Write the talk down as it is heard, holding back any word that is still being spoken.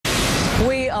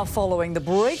now following the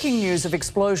breaking news of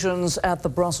explosions at the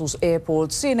Brussels airport.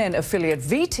 CNN affiliate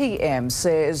VTM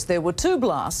says there were 2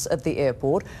 blasts at the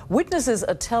airport. Witnesses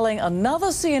are telling another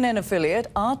CNN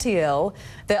affiliate, RTL,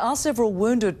 there are several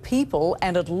wounded people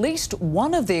and at least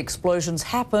one of the explosions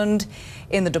happened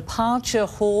in the departure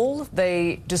hall.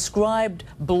 They described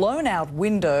blown out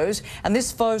windows, and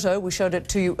this photo, we showed it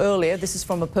to you earlier, this is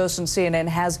from a person CNN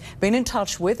has been in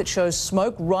touch with. It shows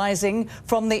smoke rising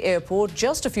from the airport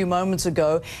just a few moments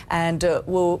ago, and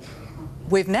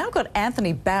we've now got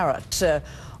Anthony Barrett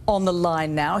on the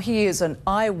line now. He is an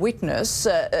eyewitness.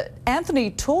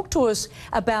 Anthony, talk to us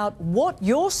about what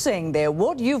you're seeing there,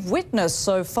 what you've witnessed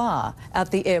so far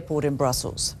at the airport in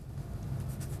Brussels.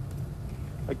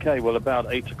 Okay, well, about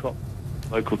 8 o'clock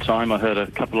local time, I heard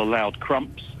a couple of loud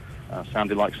crumps.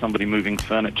 Sounded like somebody moving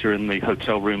furniture in the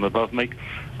hotel room above me.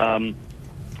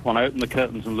 When I opened the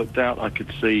curtains and looked out, I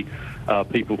could see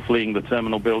people fleeing the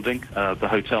terminal building. The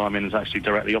hotel I'm in is actually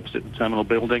directly opposite the terminal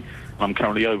building. I'm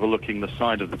currently overlooking the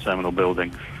side of the terminal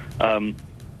building.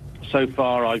 So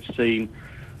far, I've seen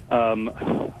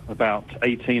about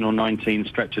 18 or 19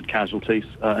 stretchered casualties.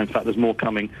 In fact, there's more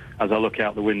coming as I look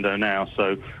out the window now,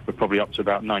 so we're probably up to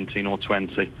about 19 or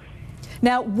 20.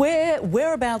 Now,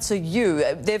 whereabouts are you?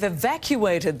 They've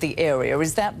evacuated the area,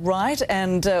 is that right?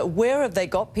 And where have they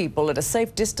got people? At a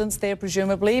safe distance there,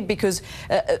 presumably? Because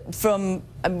from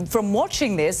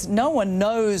watching this, no one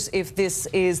knows if this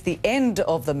is the end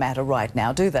of the matter right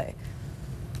now, do they?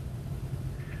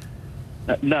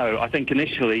 No, I think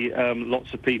initially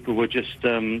lots of people were just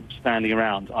standing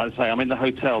around. I'd say I'm in the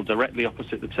hotel directly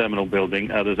opposite the terminal building.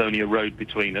 There's only a road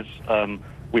between us.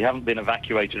 We haven't been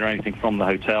evacuated or anything from the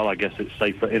hotel. I guess it's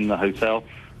safer in the hotel.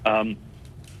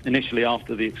 Initially,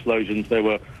 after the explosions, there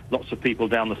were lots of people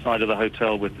down the side of the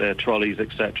hotel with their trolleys,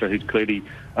 etc., who'd clearly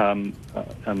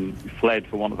fled,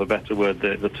 for want of a better word,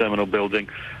 the terminal building.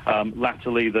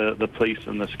 Latterly, the police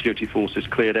and the security forces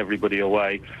cleared everybody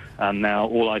away, and now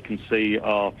all I can see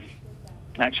are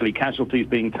actually casualties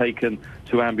being taken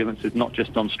to ambulances, not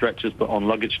just on stretchers, but on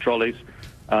luggage trolleys.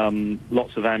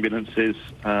 Lots of ambulances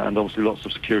and obviously lots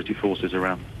of security forces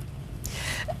around.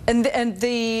 And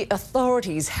the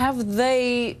authorities, have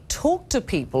they talked to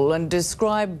people and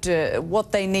described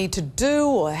what they need to do,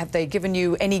 or have they given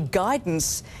you any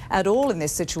guidance at all in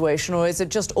this situation, or is it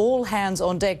just all hands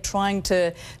on deck trying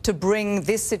to bring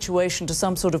this situation to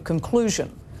some sort of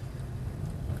conclusion?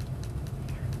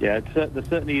 Yeah, there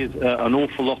certainly is an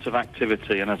awful lot of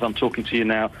activity, and as I'm talking to you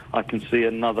now, I can see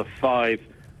another 5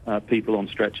 people on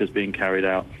stretchers being carried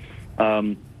out.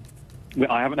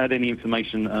 I haven't had any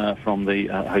information from the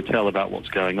hotel about what's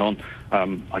going on.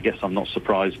 I guess I'm not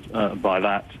surprised by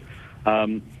that.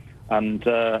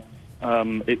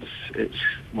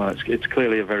 It's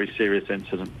clearly a very serious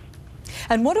incident.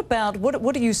 And what about,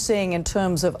 what are you seeing in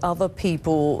terms of other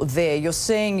people there? You're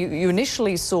saying you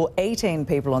initially saw 18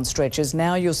 people on stretchers,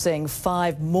 now you're seeing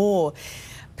 5 more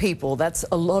people. That's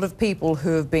a lot of people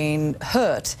who have been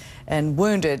hurt and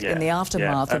wounded in the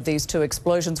aftermath of these 2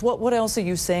 explosions. What else are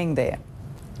you seeing there?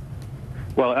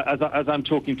 Well, as I'm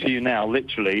talking to you now,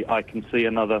 literally, I can see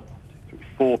another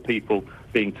 4 people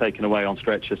being taken away on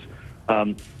stretchers.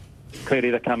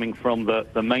 Clearly, they're coming from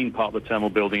the main part of the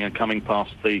terminal building and coming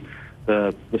past the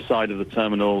side of the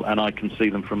terminal, and I can see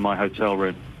them from my hotel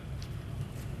room.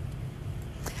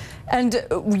 And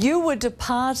you were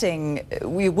departing,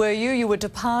 were you? You were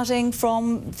departing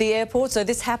from the airport? So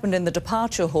this happened in the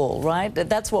departure hall, right?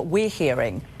 That's what we're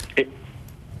hearing.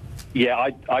 Yeah,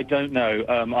 I don't know.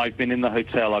 I've been in the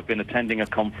hotel. I've been attending a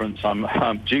conference.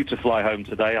 I'm due to fly home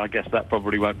today. I guess that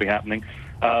probably won't be happening.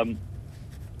 The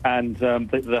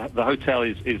hotel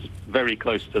is very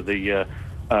close to the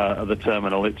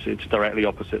terminal. It's directly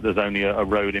opposite. There's only a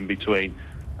road in between.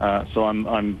 So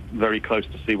I'm very close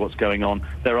to see what's going on.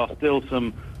 There are still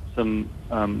some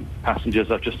passengers.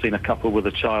 I've just seen a couple with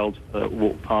a child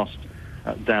walk past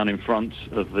down in front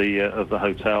of the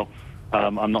hotel.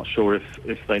 I'm not sure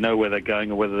if they know where they're going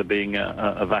or whether they're being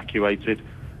evacuated.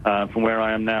 From where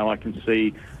I am now, I can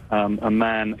see a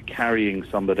man carrying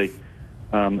somebody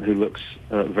who looks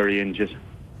very injured.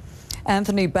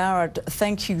 Anthony Barrett,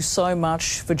 thank you so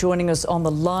much for joining us on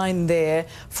the line there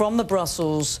from the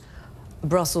Brussels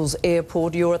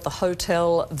airport. You're at the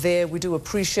hotel there. We do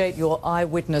appreciate your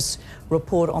eyewitness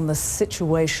report on the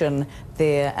situation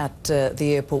there at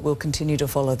the airport. We'll continue to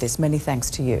follow this. Many thanks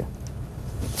to you.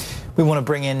 We want to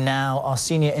bring in now our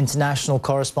senior international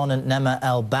correspondent, Nema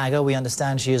El-Bagga. We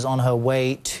understand she is on her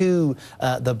way to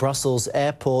the Brussels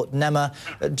airport. Nema,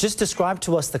 just describe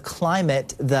to us the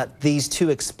climate that these 2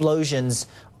 explosions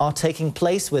are taking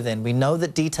place within. We know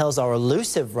that details are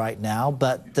elusive right now,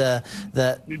 but the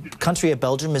country of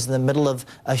Belgium is in the middle of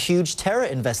a huge terror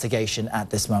investigation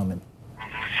at this moment.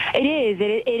 It is.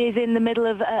 It is in the middle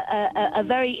of a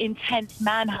very intense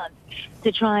manhunt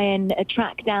to try and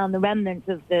track down the remnants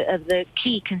of the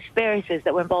key conspirators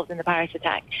that were involved in the Paris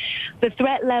attack. The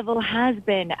threat level has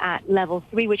been at level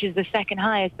 3, which is the second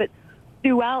highest, but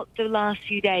throughout the last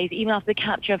few days, even after the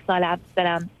capture of Salah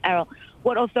Abdeslam, Errol,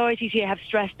 what authorities here have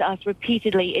stressed to us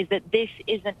repeatedly is that this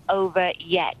isn't over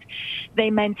yet.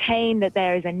 They maintain that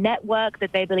there is a network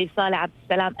that they believe Salah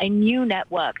Abdeslam, a new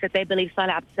network that they believe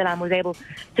Salah Abdeslam was able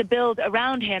to build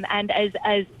around him. And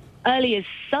as early as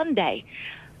Sunday,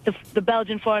 the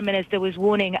Belgian foreign minister was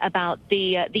warning about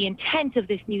the intent of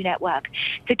this new network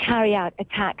to carry out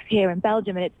attacks here in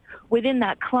Belgium. And it's within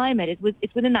that climate,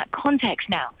 it's within that context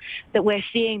now that we're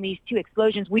seeing these two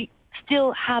explosions. We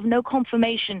still have no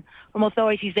confirmation from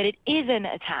authorities that it is an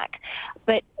attack,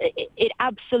 but it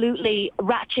absolutely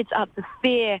ratchets up the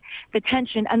fear, the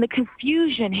tension, and the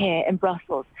confusion here in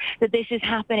Brussels that this is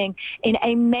happening in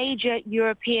a major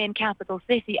European capital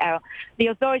city, Errol. The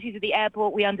authorities at the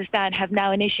airport, we understand, have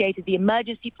now initiated the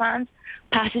emergency plans.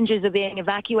 Passengers are being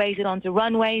evacuated onto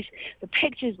runways. The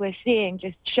pictures we're seeing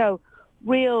just show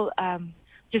real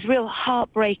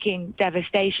heartbreaking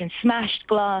devastation, smashed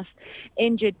glass,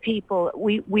 injured people.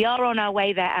 We are on our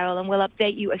way there, Errol, and we'll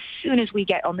update you as soon as we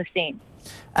get on the scene.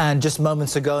 And just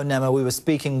moments ago, Nema, we were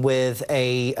speaking with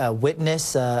a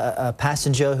witness, a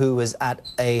passenger who was at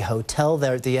a hotel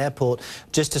there at the airport,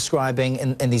 just describing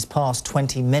in these past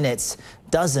 20 minutes,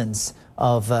 dozens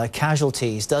of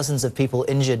casualties, dozens of people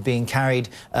injured being carried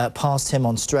past him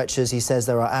on stretchers. He says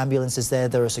there are ambulances there,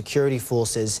 there are security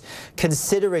forces.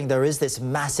 Considering there is this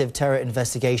massive terror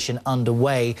investigation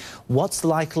underway, what's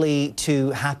likely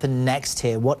to happen next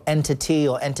here? What entity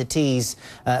or entities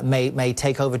may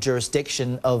take over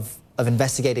jurisdiction of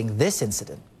investigating this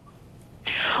incident?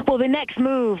 Well, the next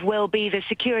move will be the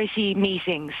security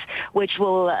meetings, which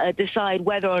will decide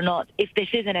whether or not, if this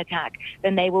is an attack,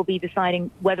 then they will be deciding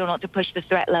whether or not to push the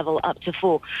threat level up to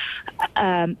 4.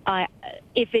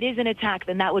 If it is an attack,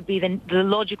 then that would be the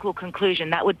logical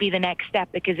conclusion. That would be the next step,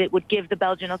 because it would give the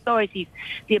Belgian authorities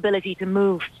the ability to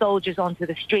move soldiers onto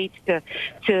the streets,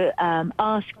 to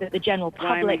ask that the general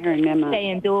public stay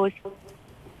indoors.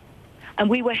 And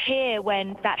we were here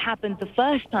when that happened the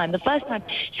first time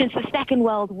since the Second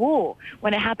World War,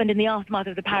 when it happened in the aftermath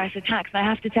of the Paris attacks. And I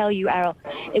have to tell you, Errol,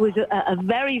 it was a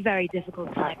very, very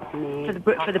difficult time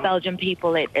for the Belgian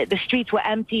people. The streets were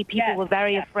empty, people were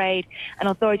very afraid, and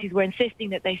authorities were insisting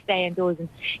that they stay indoors. And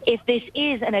if this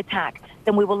is an attack,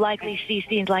 then we will likely see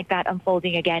scenes like that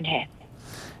unfolding again here.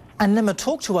 And Nema,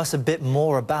 talk to us a bit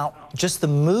more about just the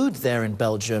mood there in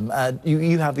Belgium.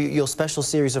 You have your special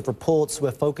series of reports we're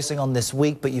focusing on this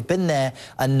week, but you've been there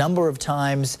a number of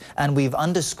times, and we've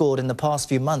underscored in the past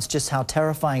few months just how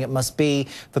terrifying it must be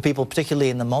for people, particularly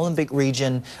in the Molenbeek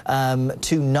region,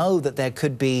 to know that there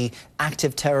could be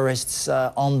active terrorists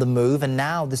on the move. And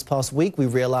now, this past week, we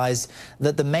realized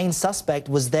that the main suspect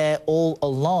was there all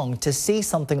along. To see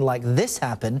something like this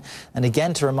happen, and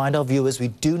again, to remind our viewers, we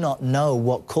do not know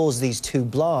what caused these two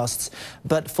blasts,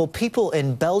 but for people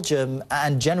in Belgium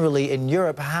and generally in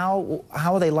Europe, how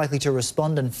are they likely to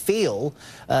respond and feel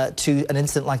to an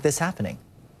incident like this happening?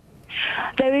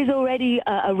 There is already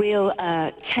a real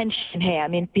tension here. I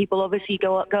mean, people obviously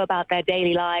go about their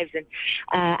daily lives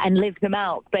and live them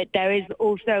out, but there is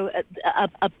also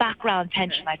a background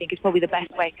tension, I think is probably the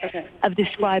best way of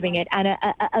describing it, and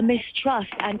a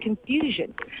mistrust and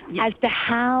confusion as to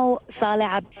how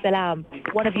Salah Abdeslam,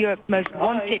 one of Europe's most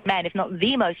wanted men, if not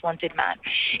the most wanted man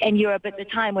in Europe at the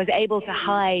time, was able to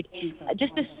hide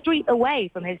just a street away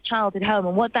from his childhood home,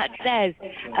 and what that says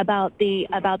about the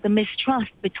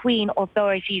mistrust between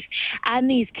authorities and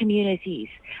these communities,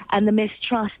 and the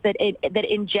mistrust that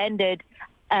engendered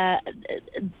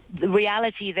the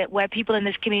reality that where people in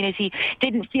this community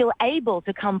didn't feel able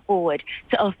to come forward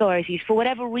to authorities for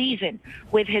whatever reason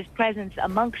with his presence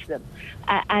amongst them.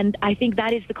 And I think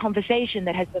that is the conversation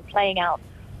that has been playing out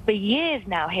for years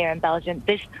now here in Belgium.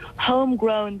 This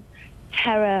homegrown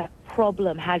terror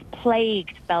problem has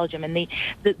plagued Belgium, and the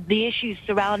issues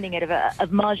surrounding it of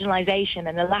marginalization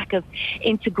and the lack of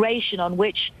integration on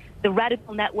which the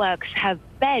radical networks have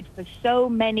fed for so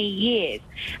many years.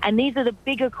 And these are the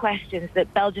bigger questions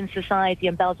that Belgian society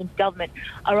and Belgium's government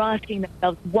are asking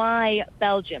themselves. Why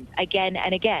Belgium again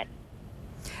and again?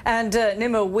 And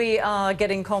Nima, we are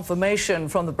getting confirmation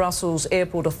from the Brussels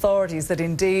airport authorities that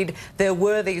indeed there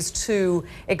were these 2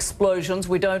 explosions.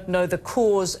 We don't know the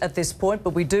cause at this point,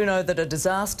 but we do know that a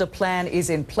disaster plan is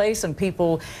in place and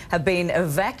people have been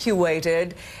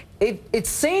evacuated. It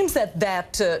seems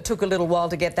that took a little while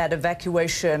to get that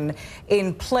evacuation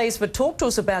in place, but talk to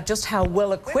us about just how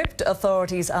well equipped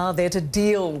authorities are there to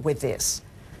deal with this.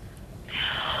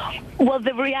 Well,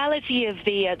 the reality of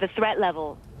the threat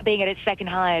level being at its second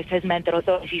highest has meant that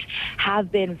authorities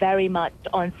have been very much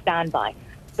on standby.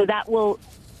 So that will...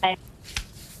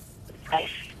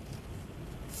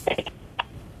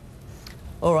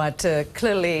 All right,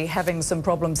 clearly having some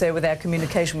problems there with our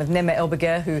communication with Nema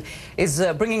Elbeger, who is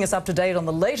bringing us up to date on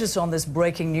the latest on this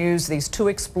breaking news, these 2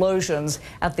 explosions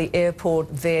at the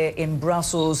airport there in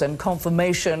Brussels, and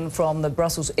confirmation from the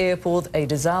Brussels airport, a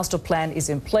disaster plan is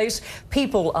in place.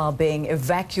 People are being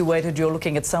evacuated. You're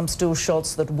looking at some still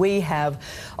shots that we have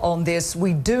on this.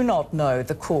 We do not know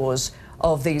the cause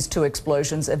of these 2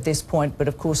 explosions at this point, but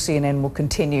of course CNN will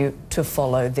continue to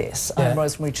follow this. I'm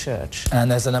Rosemary Church. And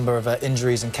there's a number of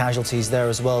injuries and casualties there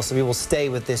as well, so we will stay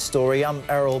with this story. I'm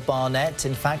Errol Barnett.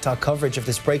 In fact, our coverage of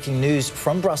this breaking news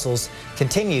from Brussels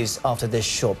continues after this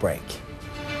short break.